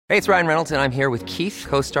Hey, it's Ryan Reynolds, and I'm here with Keith,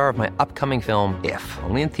 co-star of my upcoming film, If,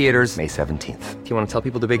 only in theaters May 17th. Do you want to tell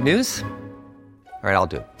people the big news? All right, I'll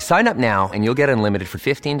do it. Sign up now and you'll get unlimited for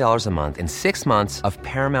 $15 a month and 6 months of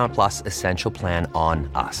Paramount Plus Essential Plan on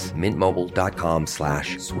us.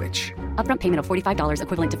 MintMobile.com/switch. Upfront payment of $45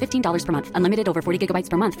 equivalent to $15 per month. Unlimited over 40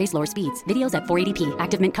 gigabytes per month. Face lower speeds. Videos at 480p.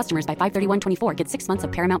 Active Mint customers by 531.24 get 6 months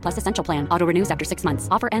of Paramount Plus Essential Plan. Auto renews after 6 months.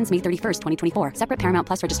 Offer ends May 31st, 2024. Separate Paramount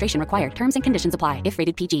Plus registration required. Terms and conditions apply if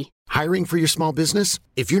rated PG. Hiring for your small business?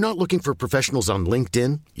 If you're not looking for professionals on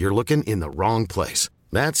LinkedIn, you're looking in the wrong place.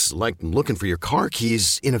 That's like looking for your car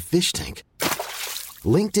keys in a fish tank.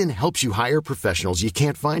 LinkedIn helps you hire professionals you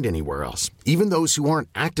can't find anywhere else, even those who aren't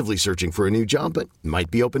actively searching for a new job but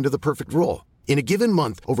might be open to the perfect role. In a given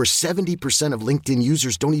month, over 70% of LinkedIn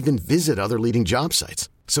users don't even visit other leading job sites.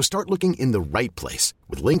 So start looking in the right place.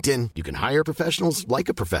 With LinkedIn, you can hire professionals like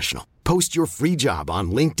a professional. Post your free job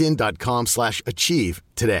on linkedin.com/achieve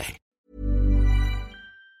today.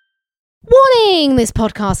 Warning! This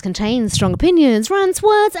podcast contains strong opinions, rants,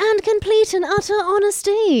 words, and complete and utter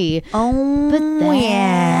honesty. Oh, but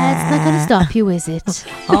that's not going to stop you, is it?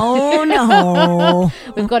 Oh, no.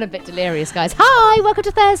 We've got a bit delirious, guys. Hi, welcome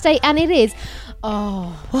to Thursday, and it is...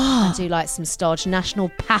 I do like some stodge. National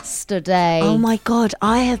Pasta Day. Oh my God,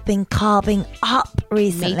 I have been carving up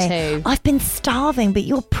recently. Me too. I've been starving, but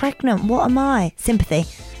you're pregnant. What am I? Sympathy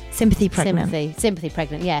pregnant. Sympathy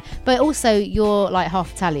pregnant, yeah. But also, you're like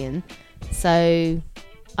half Italian, so...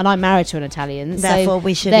 And I'm married to an Italian, therefore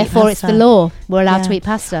we should eat pasta. It's the law. We're allowed to eat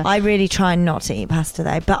pasta. I really try not to eat pasta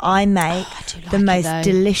though, but I make the most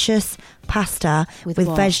delicious pasta with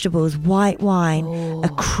vegetables, white wine, a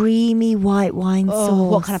creamy white wine sauce.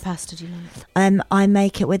 What kind of pasta do you make? I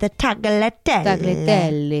make it with a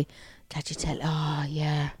tagliatelle. Tagliatelle. Oh,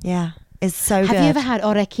 yeah. Yeah. It's so good. Have you ever had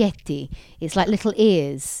orecchietti? It's like little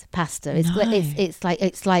ears pasta. It's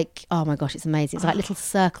like oh my gosh, it's amazing. It's like little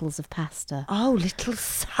circles of pasta. Oh, little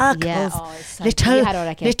circles. Yeah, it's so little, you had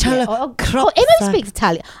orecchietti. Little Imo speaks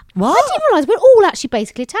Italian. What? I didn't realise we're all actually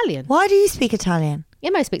basically Italian. Why do you speak Italian?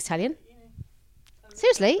 Imo speaks Italian.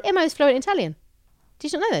 Seriously, Imo's fluent in Italian.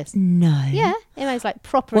 Did you not know this? No. Yeah, Imo's like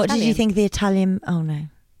proper What Italian. did you think the Italian... Oh, no.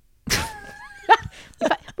 Were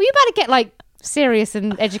you about to get like... serious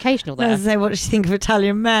and educational there. I was going to say, what did you think of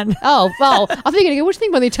Italian men? Oh, well, I think you're going to go, what do you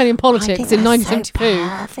think about the Italian politics in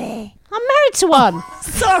 1972? So I'm married to one.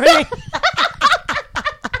 Sorry.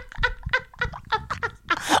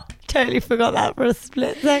 Totally forgot that for a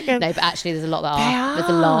split second. No, but actually there's a lot that They are. are. There's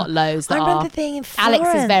a lot, loads that I are. remember being in Florence.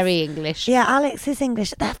 Alex is very English. Yeah, Alex is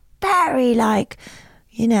English. They're very like...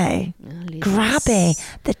 You know, grabby.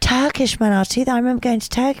 The Turkish men are too. I remember going to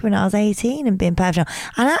Turkey when I was 18 and being perfect.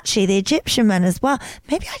 And actually, the Egyptian men as well.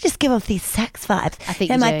 Maybe I just give off these sex vibes. I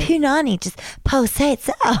think my do. punani just pulsates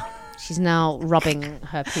out. She's now rubbing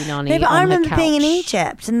her punani No, but on I remember her couch. being in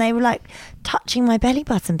Egypt and they were like touching my belly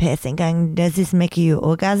button piercing, going, "Does this make you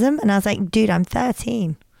orgasm?" And I was like, "Dude, I'm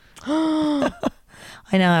 13." I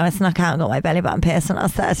know. I snuck out and got my belly button pierced when I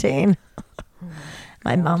was 13.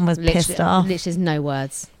 My mum was pissed off. Literally, there's no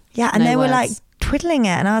words. Yeah, and No they were words. like twiddling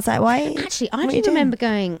it, and I was like, "Why?" Actually, I what are you do remember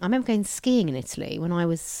doing? going skiing in Italy when I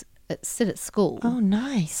was still at school. Oh,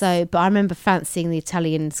 nice. So, but I remember fancying the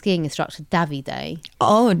Italian skiing instructor Davide.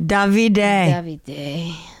 Oh, Davide.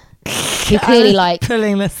 Davide. Who clearly like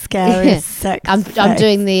pulling the scariest sex. I'm face.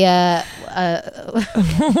 doing the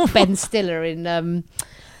Ben Stiller in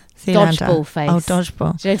Dodgeball face. Oh,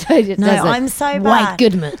 Dodgeball. No, I'm so bad. White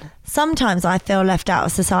Goodman. Sometimes I feel left out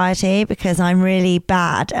of society because I'm really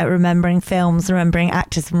bad at remembering films, remembering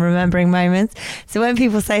actors, and remembering moments. So when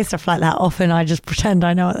people say stuff like that, often I just pretend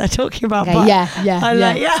I know what they're talking about. Okay, but yeah. I'm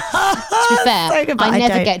like, yeah. To be fair, So good, but I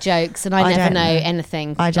never don't. get jokes, and I never don't know know.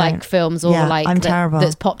 anything I don't. like films or Yeah, like I'm terrible.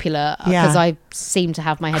 that's popular Yeah. because I seem to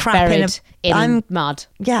have my head Crap buried in I'm- mud.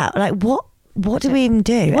 Yeah, like what do we even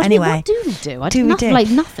do? What anyway, do we do? I do do we nothing, do? like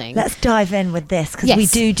nothing. Let's dive in with this because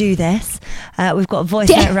Yes. we do this. We've got a voice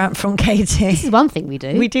Yeah. note rant from Katie. This is one thing we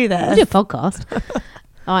do. We do this. We do a podcast.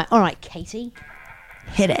 all right, Katie.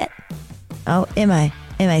 Hit it. Oh,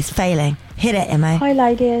 Imo's failing. Hit it, Imo. Hi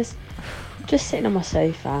ladies, just sitting on my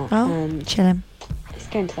sofa. Oh, chilling. It's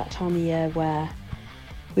getting to that time of year where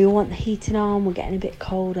we all want the heating on, we're getting a bit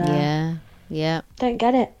colder. Yeah. Don't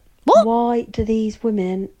get it. What? Why do these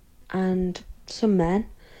women and some men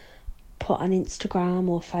put on Instagram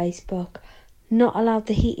or Facebook, not allowed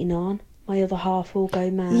the heating on, my other half will go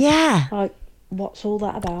mad? Yeah. Like, what's all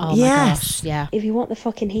that about? Oh my Yes. gosh. Yeah. If you want the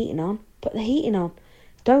fucking heating on, put the heating on.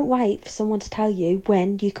 Don't wait for someone to tell you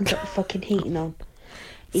when you can put the fucking heating on.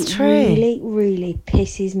 It's It true. really, really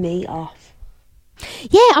pisses me off.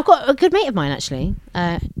 Yeah, I've got a good mate of mine actually,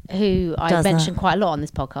 who I mentioned quite a lot on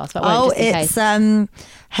this podcast. But I won't, just in it's case.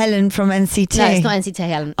 Helen from NCT. No, it's not NCT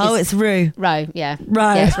Helen. It's Rue. Ro, yeah.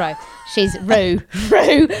 Ro. Yeah, it's Ro. She's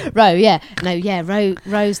Ro, yeah. No, yeah,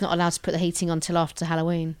 Ro's not allowed to put the heating on till after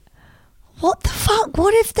Halloween. What the fuck?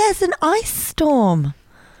 What if there's an ice storm?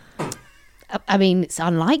 I mean, it's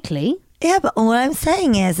unlikely. Yeah, but all I'm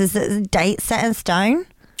saying is that the date's set in stone.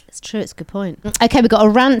 It's true. It's a good point. Okay, we've got a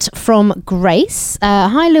rant from Grace.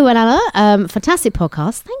 Hi, Lou and Anna. Fantastic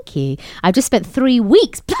podcast. Thank you. I've just spent 3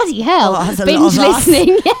 weeks, bloody hell, binge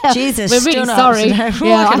listening. Yeah. Jesus, we're really sorry.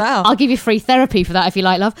 Yeah, I'll give you free therapy for that if you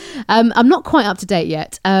like, love. I'm not quite up to date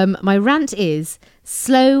yet. My rant is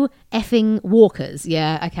slow effing walkers.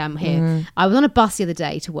 Yeah, okay, I'm here. I was on a bus the other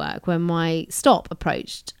day to work when my stop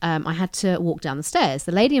approached. I had to walk down the stairs.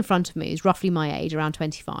 The lady in front of me, who's roughly my age, around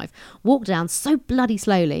 25, walked down so bloody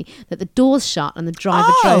slowly that the doors shut and the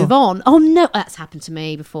driver drove on. Oh no, that's happened to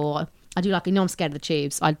me before. I do like, I'm scared of the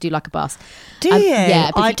tubes. I do like a bus. Do you?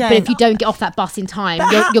 Yeah, but if you don't get off that bus in time,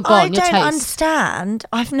 you're gone. You're toast. I don't understand.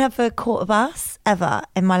 I've never caught a bus ever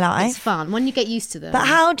in my life. It's fun when you get used to them. But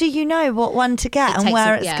how do you know what one to get and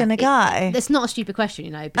where it's going to go? It's not a stupid question,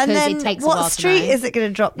 you know, because and then it takes a while to know. What street is it going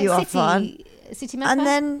to drop you off on? City Mapper? And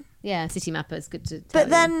then... Yeah, City Mapper is good to tell But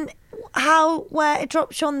then where it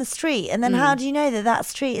drops you on the street, and then how do you know that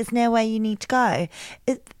street is near where you need to go?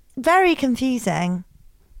 It's very confusing.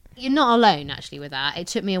 You're not alone, actually, with that. It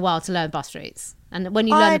took me a while to learn bus routes. And when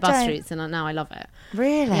you learn the bus routes, then now I love it.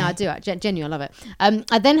 Really? Yeah, I do. Genuinely, I love it.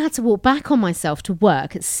 I then had to walk back on myself to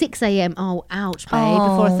work at 6 a.m. Oh, ouch, babe.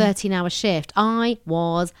 Before a 13-hour shift. I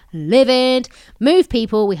was livid. Move,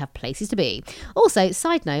 people. We have places to be. Also,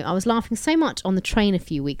 side note, I was laughing so much on the train a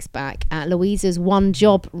few weeks back at Louisa's one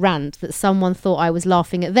job rant that someone thought I was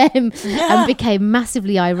laughing at them and became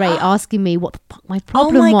massively irate, asking me what the fuck my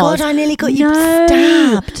problem was. Oh my God, I nearly got you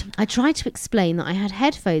stabbed. I tried to explain that I had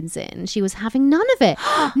headphones in. She was having none of it.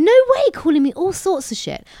 No way, calling me all sorts of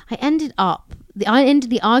shit. I ended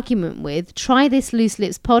the argument with, try this Loose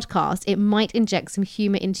Lips podcast. It might inject some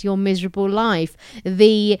humour into your miserable life. And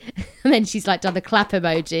then she's like done the clap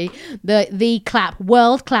emoji. The clap,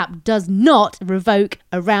 world clap does not revoke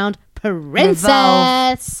around princess.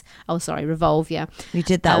 Revolve. Oh, sorry, revolve. Yeah, you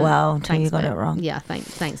did that well until you got babe. it wrong. Yeah,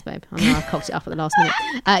 thanks, babe. I know I cocked it up at the last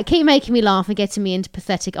minute. Keep making me laugh and getting me into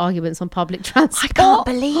pathetic arguments on public transport. I can't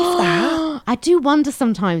believe that. I do wonder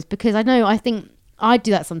sometimes because I think I do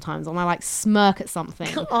that sometimes, and I like smirk at something.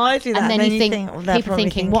 I do that, and then you think people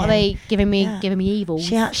thinking, what are they giving me? Giving me evil?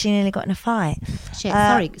 She actually nearly got in a fight. Shit,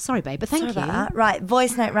 sorry, babe, but thank you. Right,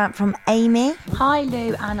 voice note rant from Amy. Hi,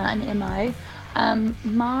 Lou, Anna, and Imo.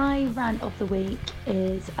 My rant of the week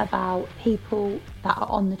is about people that are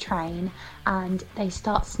on the train and they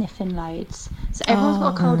start sniffing loads. So everyone's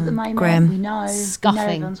got a cold at the moment. Grim. We know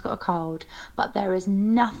everyone's got a cold, but there is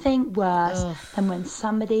nothing worse than when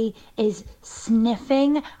somebody is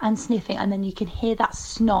sniffing and then you can hear that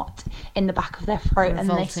snot in the back of their throat and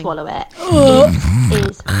then they swallow it. It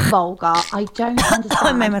is vulgar. I don't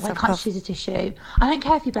understand why I can't choose a tissue. I don't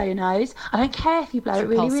care if you blow your nose. I don't care if you blow it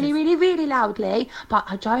really, really, really, really loudly, but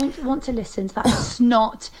I don't want to listen to that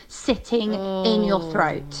snot sitting in your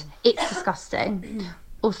throat. It's disgusting.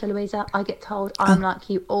 Also, Louisa, I get told I'm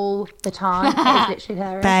like you all the time. It's literally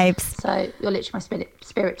hilarious. Babes. So you're literally my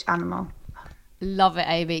spirit animal. Love it,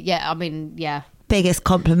 Amy. Yeah, I mean, yeah. Biggest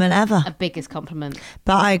compliment ever. A biggest compliment.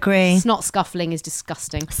 But I agree. Snot scuffling is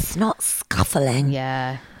disgusting. Snot scuffling.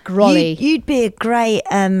 Yeah. Grolly. You'd be a great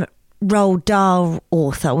Roald Dahl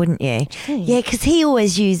author, wouldn't you? Yeah, because he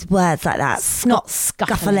always used words like that. Snot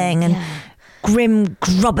scuffling and grim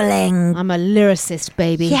grobbling. I'm a lyricist,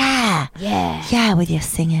 baby. Yeah, with your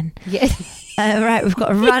singing. Yeah. Right, we've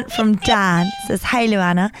got a rant from Dan. It says, hey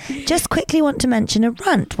Luana, just quickly want to mention a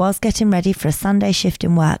rant whilst getting ready for a Sunday shift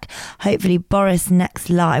in work. Hopefully Boris'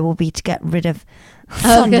 next lie will be to get rid of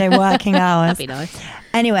Sunday working hours. That'd be nice.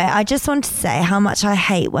 Anyway, I just wanted to say how much I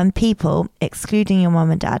hate when people, excluding your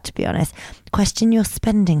mum and dad to be honest, question your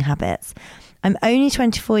spending habits. I'm only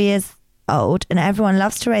 24 years old and everyone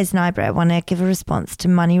loves to raise an eyebrow when I give a response to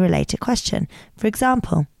money related question. For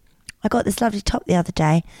example, I got this lovely top the other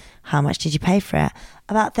day. How much did you pay for it?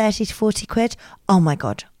 About 30 to 40 quid. Oh my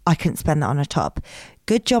God, I couldn't spend that on a top.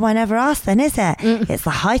 Good job I never asked then, is it? It's the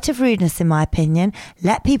height of rudeness in my opinion.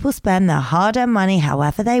 Let people spend their hard-earned money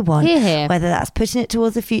however they want, whether that's putting it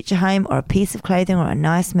towards a future home or a piece of clothing or a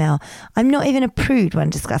nice meal. I'm not even a prude when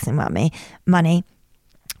discussing money.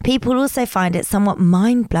 People also find it somewhat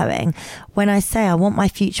mind-blowing when I say I want my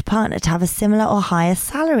future partner to have a similar or higher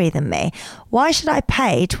salary than me. Why should I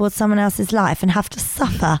pay towards someone else's life and have to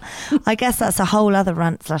suffer? I guess that's a whole other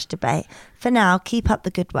rant/debate. For now, keep up the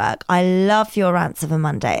good work. I love your rants of a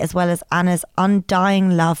Monday, as well as Anna's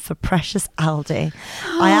undying love for precious Aldi.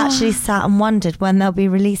 I actually sat and wondered when they'll be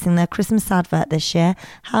releasing their Christmas advert this year.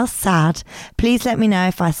 How sad. Please let me know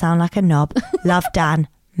if I sound like a knob. Love, Dan.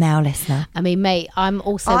 Male listener. I mean, mate, I'm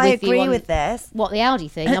also I with you agree on with this. What, the Aldi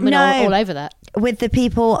thing? I mean, No. all over that. With the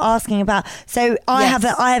people asking about, so I Yes.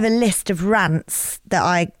 have a list of rants that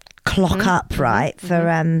I clock up, right,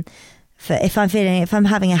 for if I'm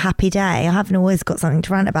having a happy day. I haven't always got something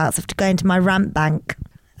to rant about, so I have to go into my rant bank.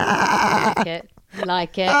 Like it.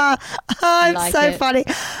 Like it. It's Like so it. funny.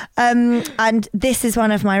 And this is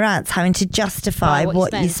one of my rants, having to justify Right,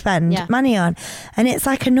 what you spend Yeah. money on. And it's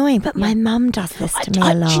like annoying, but my mum does this to me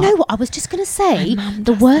a lot. Do you know what? I was just going to say,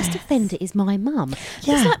 the worst offender is my mum.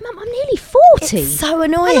 Yeah. It's like, Mum, I'm nearly 40. It's so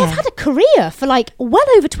annoying. And I've had a career for like well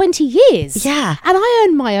over 20 years. Yeah. And I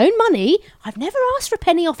earn my own money. I've never asked for a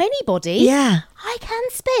penny off anybody. Yeah. I can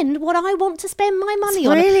spend what I want to spend my money It's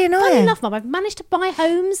on. really Funny annoying. enough, Mum, I've managed to buy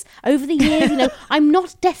homes over the years. You know, I'm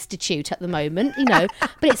not destitute at the moment, you know,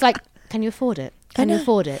 but it's like, can you afford it? Can you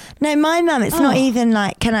afford it? No, my mum, it's not even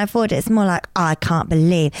like, can I afford it? It's more like, I can't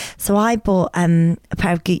believe. So I bought a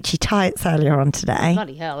pair of Gucci tights earlier on today.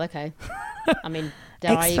 Bloody hell, okay. I mean,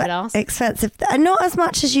 dare I even ask? Expensive. Not as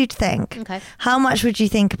much as you'd think. Okay. How much would you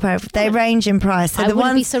think a pair of, they range in price. So I the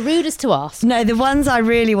wouldn't be ones, so rude as to ask. no, the ones I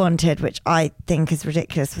really wanted, which I think is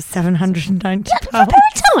ridiculous, was £790. For a pair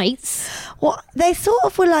of tights? What? They sort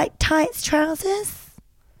of were like tights trousers.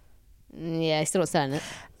 Yeah, still not selling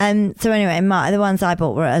it. So anyway, the ones I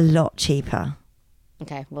bought were a lot cheaper.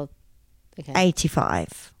 Okay, well, okay.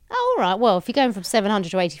 85. Oh, all right. Well, if you're going from 700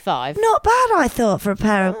 to 85, Not bad, I thought, for a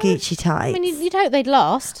pair of Gucci tights. I mean, you'd hope they'd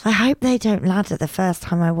last. I hope they don't ladder the first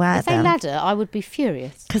time I wear If they them. ladder, I would be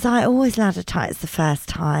furious. Because I always ladder tights the first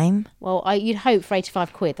time. Well, you'd hope for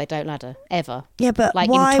 85 quid they don't ladder, ever. Yeah, but Like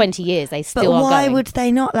why, in 20 years, they still but are why going. would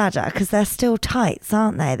they not ladder? Because they're still tights,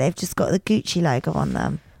 aren't they? They've just got the Gucci logo on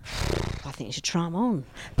them. I think you should try them on.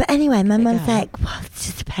 But anyway, my mum's go. like, well, it's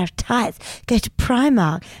just a pair of tights. Go to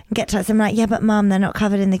Primark and get tights. I'm like, yeah, but Mum, they're not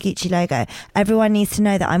covered in the Gucci logo. Everyone needs to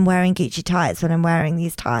know that I'm wearing Gucci tights when I'm wearing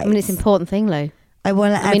these tights. I mean, it's an important thing, Lou. I want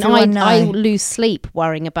to let I mean, everyone know. I lose sleep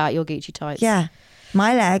worrying about your Gucci tights. Yeah.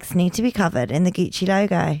 My legs need to be covered in the Gucci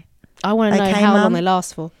logo. I want to know Okay, how long Mum? they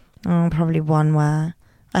last for. Oh, probably one wear.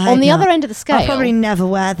 I On hope the not. other end of the scale. I'll probably never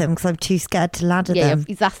wear them because I'm too scared to ladder Yeah, them.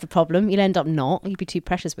 that's the problem. You'll end up not. You'd be too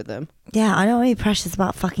precious with them. Yeah, I don't want to be precious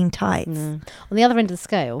about fucking tights. On the other end of the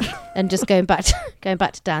scale, and just going back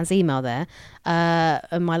to Dan's email there,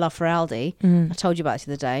 and my love for Aldi. I told you about it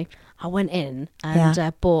the other day. I went in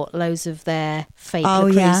and bought loads of their fake Oh,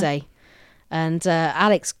 Le yeah. Creuset. And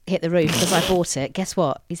Alex hit the roof because I bought it. Guess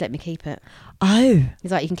what? He's let me keep it. Oh,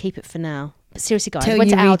 He's like, you can keep it for now. But seriously, guys, I till went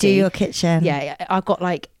you to redo Aldi. your kitchen. Yeah, I've got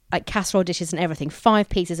like casserole dishes and everything. 5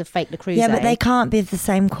 pieces of fake Le Creuset. Yeah, but they can't be of the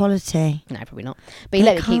same quality. No, probably not. But he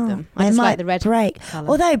let me keep can't. them. I They just might like the red break. colour.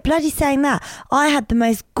 Although, bloody saying that, I had the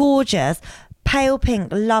most gorgeous pale pink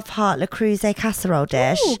love heart Le Creuset casserole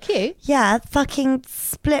dish. Ooh, cute. Yeah, fucking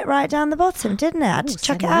split right down the bottom, didn't it? I had to Ooh,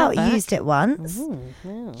 chuck it send out. that back. Used it once.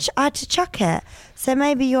 I had to chuck it. So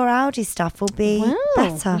maybe your Aldi stuff will be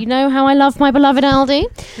better. You know how I love my beloved Aldi.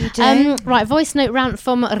 You do? Right, voice note rant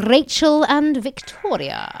from Rachel and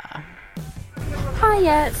Victoria.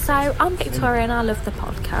 Hiya, so I'm Victoria and I love the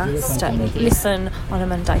podcast. Listen on a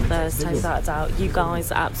Monday, Thursday, without a doubt. You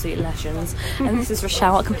guys are absolute legends. And this is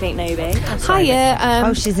Rochelle, a complete newbie. Hiya.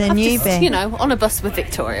 Oh, she's a I'm newbie. Just, on a bus with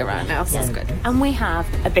Victoria right now, so that's good. And we have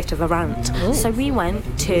a bit of a rant. So we went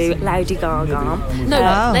to Lady Gaga.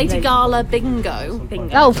 No, Lady Gala Bingo. Bingo.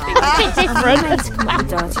 Oh, a bit different. And come up with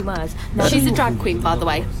dirty words. Now, She's a drag queen, by the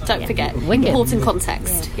way. Don't forget. Wicked. Important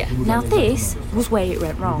context. Yeah. Now this was where it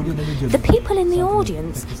went wrong. The people in the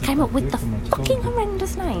audience came up with the fucking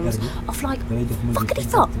horrendous names of like fuckity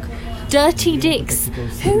fuck. Dirty Dicks.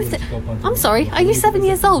 I'm sorry. Are you 7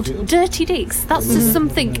 years old? Dirty Dicks. That's just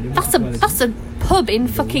something. That's a pub in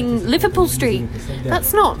fucking Liverpool Street.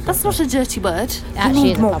 That's not a dirty word. We Actually, need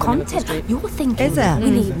it's a more pub in Liverpool content. Street. You're thinking Is it?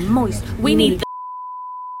 we need moist. We need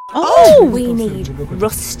We need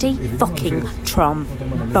rusty fucking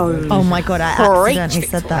trombone. Oh my God, I Preach, accidentally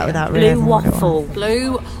said that without Blue realising what it was. waffle.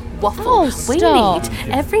 blue waffle. Oh, we stop.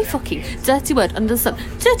 need every fucking dirty word under the sun.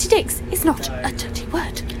 Dirty Dicks is not a dirty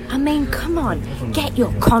word. I mean, come on, get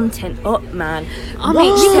your content up, man. I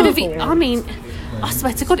mean, you could have. I mean, I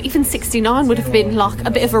swear to God, even 69 would have been like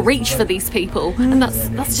a bit of a reach for these people, and that's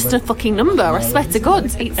just a fucking number. I swear to God,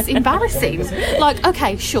 it's embarrassing. Like,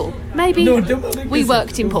 okay, sure, maybe we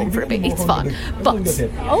worked in porn for a bit, it's fine, but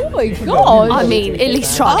Oh my God. I mean, at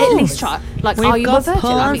least try. At least try. Like, We've are you a got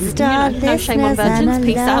virgin? I mean, no shame on listeners and virgins. I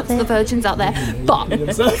Peace out love to the it. virgins out there.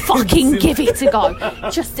 But fucking give it a go.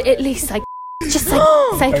 Just at least say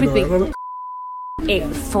it with me. It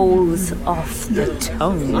falls off the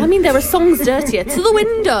tongue. I mean, there are songs dirtier. To the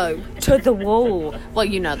window. To the wall. Well,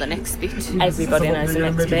 you know the next bit. Everybody knows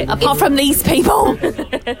the next bit. Apart from these people.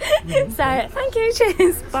 So, thank you.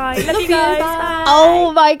 Cheers. Bye. Love you guys. Bye.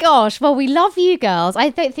 Oh my gosh. Well, we love you girls. I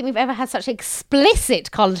don't think we've ever had such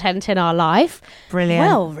explicit content in our life. Brilliant.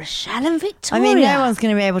 Well, Rochelle and Victoria. I mean, no one's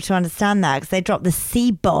going to be able to understand that because they dropped the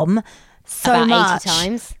C-bomb so About 80 much.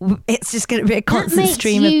 times. It's just going to be a That constant makes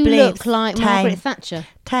stream you of bleeps. look like Margaret Thatcher.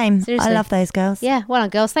 Tame. Seriously. I love those girls. Yeah, well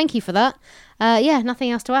done, girls. Thank you for that. Yeah, nothing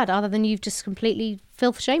else to add other than you've just completely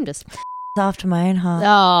filth-shamed us. After my own heart.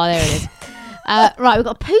 Oh, there it is. Right, we've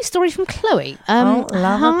got a poo story from Chloe. Love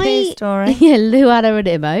a poo story. Yeah, Lou, Anna and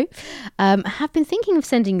Imo have been thinking of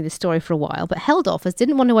sending you this story for a while, but held off as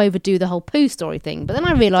didn't want to overdo the whole poo story thing. But then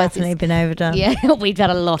I realised Definitely been overdone. Yeah, we've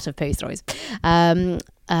had a lot of poo stories.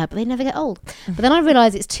 But they never get old. But then I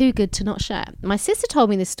realised it's too good to not share. My sister told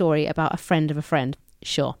me this story about a friend of a friend.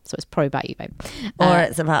 Sure, so it's probably about you, babe. Or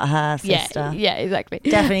it's about her sister. Yeah, exactly.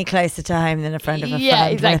 Definitely closer to home than a friend of a friend. Yeah,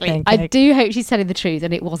 exactly. I think. I do hope she's telling the truth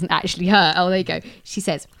and it wasn't actually her. Oh, there you go. She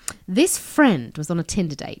says, this friend was on a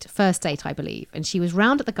Tinder date, first date, I believe, and she was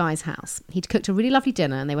round at the guy's house. He'd cooked a really lovely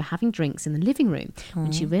dinner and they were having drinks in the living room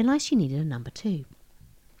when she realised she needed a number two.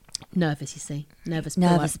 Nervous, you see. Nervous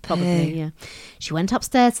probably, yeah. She went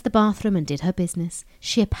upstairs to the bathroom and did her business.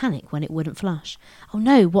 Sheer panic when it wouldn't flush. Oh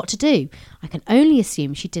no, what to do? I can only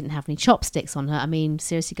assume she didn't have any chopsticks on her. I mean,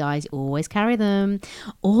 seriously, guys, always carry them.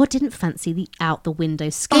 Or didn't fancy the out-the-window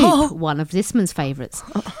scoop, one of Zisman's favourites.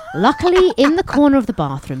 Luckily, in the corner of the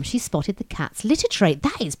bathroom, she spotted the cat's litter tray.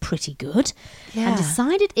 That is pretty good. Yeah. And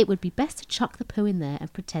decided it would be best to chuck the poo in there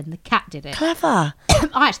and pretend the cat did it. Clever. I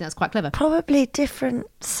actually think that's quite clever. Probably different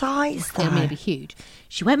size though. I mean, it'd be huge.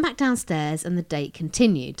 She went back downstairs and the date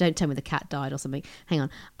continued. Don't tell me the cat died or something. Hang on.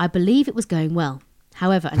 I believe it was going well.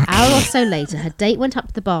 However, an hour or so later, her date went up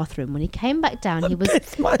to the bathroom. When he came back down, he was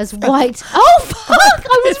as white. Oh, fuck!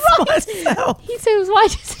 I was right. He said he was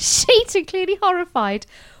white as a sheet and clearly horrified.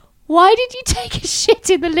 Why did you take a shit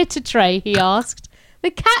in the litter tray? He asked.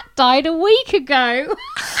 The cat died a week ago.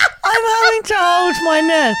 I'm having to hold my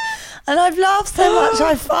nose. And I've laughed so much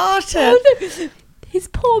I farted. His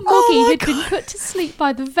poor Moggy had been put to sleep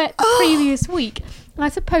by the vet the previous week. And I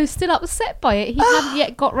suppose still upset by it, he hadn't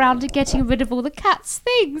yet got round to getting rid of all the cat's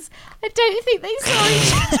things. I don't think they saw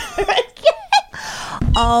each other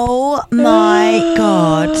again. Oh my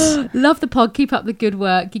God. Love the pod. Keep up the good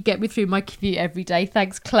work. You get me through my commute every day.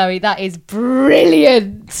 Thanks, Chloe. That is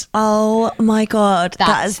brilliant. Oh my God.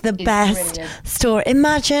 That is the best brilliant. story.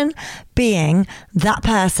 Imagine being that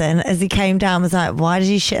person as he came down, was like, why did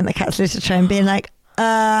you shit in the cat's litter tray? And being like,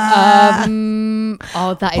 oh,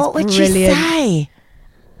 that is what would brilliant. you say?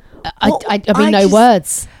 I mean, no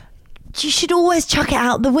words. You should always chuck it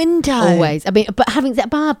out the window. Always. I mean, but having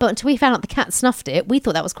that but until we found out the cat snuffed it, we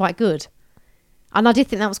thought that was quite good. And I did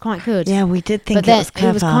think that was quite good. Yeah, we did think but then it was clever.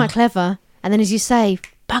 It was quite clever. And then, as you say,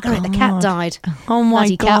 bugger it, the cat died. Oh my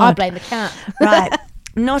Bloody God. Cat. I blame the cat. Right.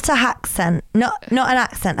 Not a accent, not an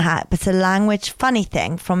accent hack, but a language funny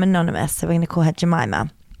thing from Anonymous. So we're going to call her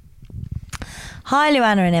Jemima. Hi,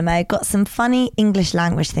 Luana and Imo. Got some funny English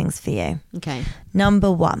language things for you. Okay.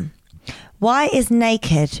 Number 1. Why is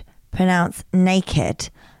naked pronounced naked,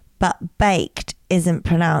 but baked isn't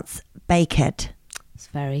pronounced baked? It's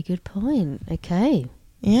a very good point. Okay.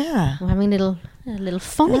 Yeah. We're having a little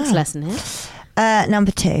phonics lesson here.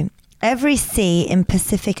 Number 2. Every sea in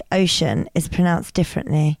Pacific Ocean is pronounced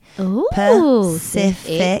differently. Ooh.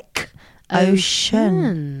 Pacific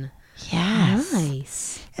Ocean. Yes.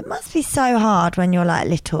 Nice. It must be so hard when you're like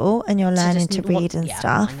little and you're learning to read and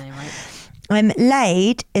stuff. I know, right?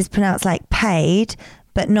 Laid is pronounced like paid,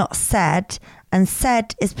 but not said. And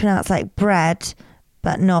said is pronounced like bread,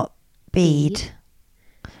 but not bead.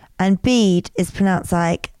 And bead is pronounced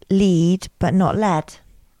like lead, but not lead.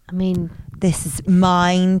 I mean, this is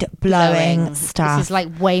mind-blowing stuff. This is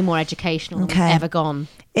like way more educational than we've ever gone.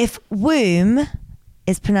 If womb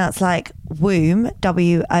is pronounced like womb,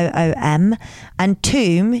 W-O-O-M, and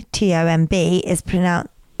tomb, T-O-M-B,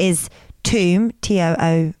 is tomb,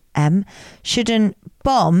 T-O-O-M, shouldn't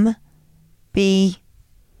bomb be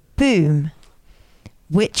boom?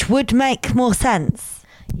 Which would make more sense.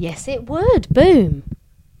 Yes, it would. Boom.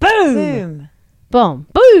 Boom. Bomb.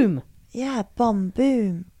 Boom. Yeah, bomb,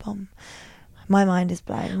 boom, bomb. My mind is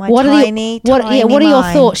blown. My What tiny, are tiny what are your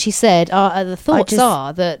mind. thoughts? She said. The thoughts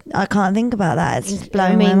are that I can't think about that. It's just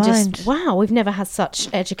blowing my mind. Wow, we've never had such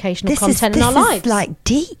educational content in our lives. This is like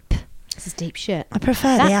deep. This is deep shit. I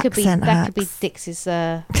prefer the accent That could be Dix's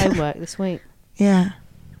homework this week. Yeah.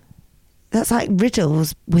 That's like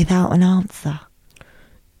riddles without an answer.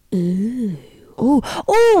 Ooh.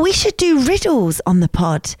 Oh, we should do riddles on the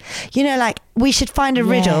pod. You know, like we should find a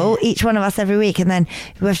riddle, each one of us every week, and then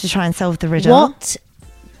we have to try and solve the riddle. What?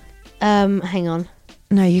 Hang on.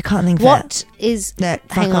 No, you can't think of What is... No, hang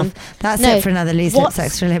fuck on. off. That's it for another Loose Lips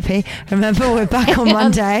Extra Lippy. Remember, we're back on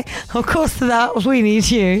Monday. Of course, for that, we need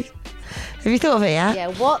you. Have you thought of it, yeah? Yeah,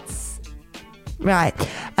 what's... Right.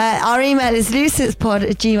 Our email is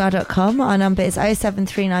looselipspod@gmail.com. Our number is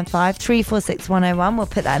 07395 346 101. We'll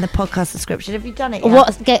put that in the podcast description. Have you done it yet?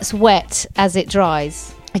 What gets wet as it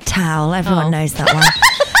dries? A towel. Everyone knows that one.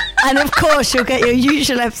 And of course, you'll get your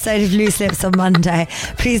usual episode of Loose Lips on Monday.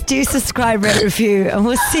 Please do subscribe, rate, review, and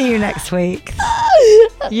we'll see you next week.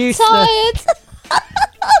 Useless. Tired.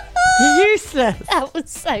 Useless. That was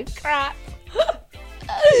so crap.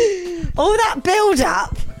 All that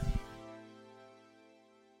build-up.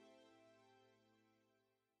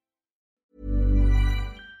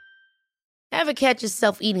 Ever catch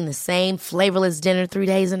yourself eating the same flavorless dinner 3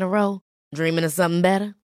 days in a row? Dreaming of something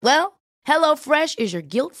better? Well, HelloFresh is your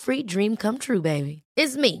guilt-free dream come true, baby.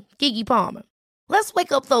 It's me, Keke Palmer. Let's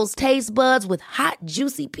wake up those taste buds with hot,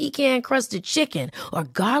 juicy pecan-crusted chicken or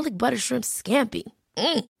garlic butter shrimp scampi.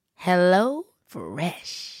 Hello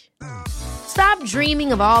Fresh. Stop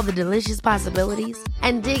dreaming of all the delicious possibilities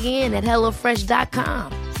and dig in at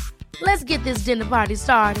HelloFresh.com. Let's get this dinner party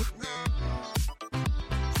started.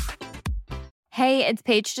 Hey, it's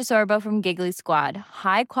Paige DeSorbo from Giggly Squad.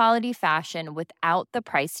 High quality fashion without the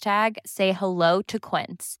price tag. Say hello to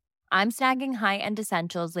Quince. I'm snagging high-end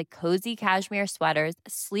essentials like cozy cashmere sweaters,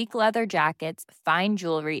 sleek leather jackets, fine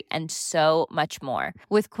jewelry, and so much more.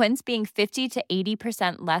 With Quince being 50 to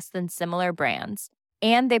 80% less than similar brands.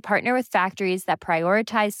 And they partner with factories that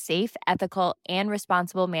prioritize safe, ethical, and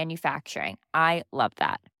responsible manufacturing. I love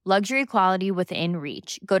that. Luxury quality within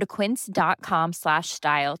reach. Go to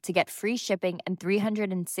quince.com/style to get free shipping and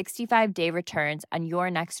 365-day returns on your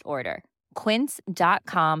next order.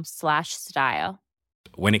 Quince.com/style.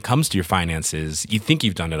 When it comes to your finances, you think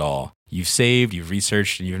you've done it all. You've saved, you've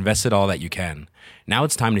researched, and you've invested all that you can. Now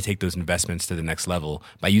it's time to take those investments to the next level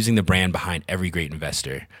by using the brand behind every great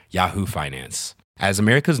investor, Yahoo Finance. As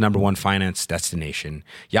America's #1 finance destination,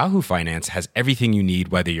 Yahoo Finance has everything you need,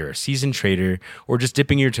 whether you're a seasoned trader or just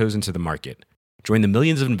dipping your toes into the market. Join the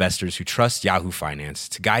millions of investors who trust Yahoo Finance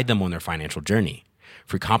to guide them on their financial journey.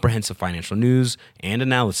 For comprehensive financial news and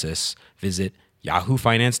analysis, visit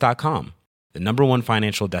yahoofinance.com, the #1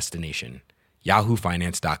 financial destination,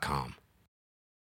 yahoofinance.com.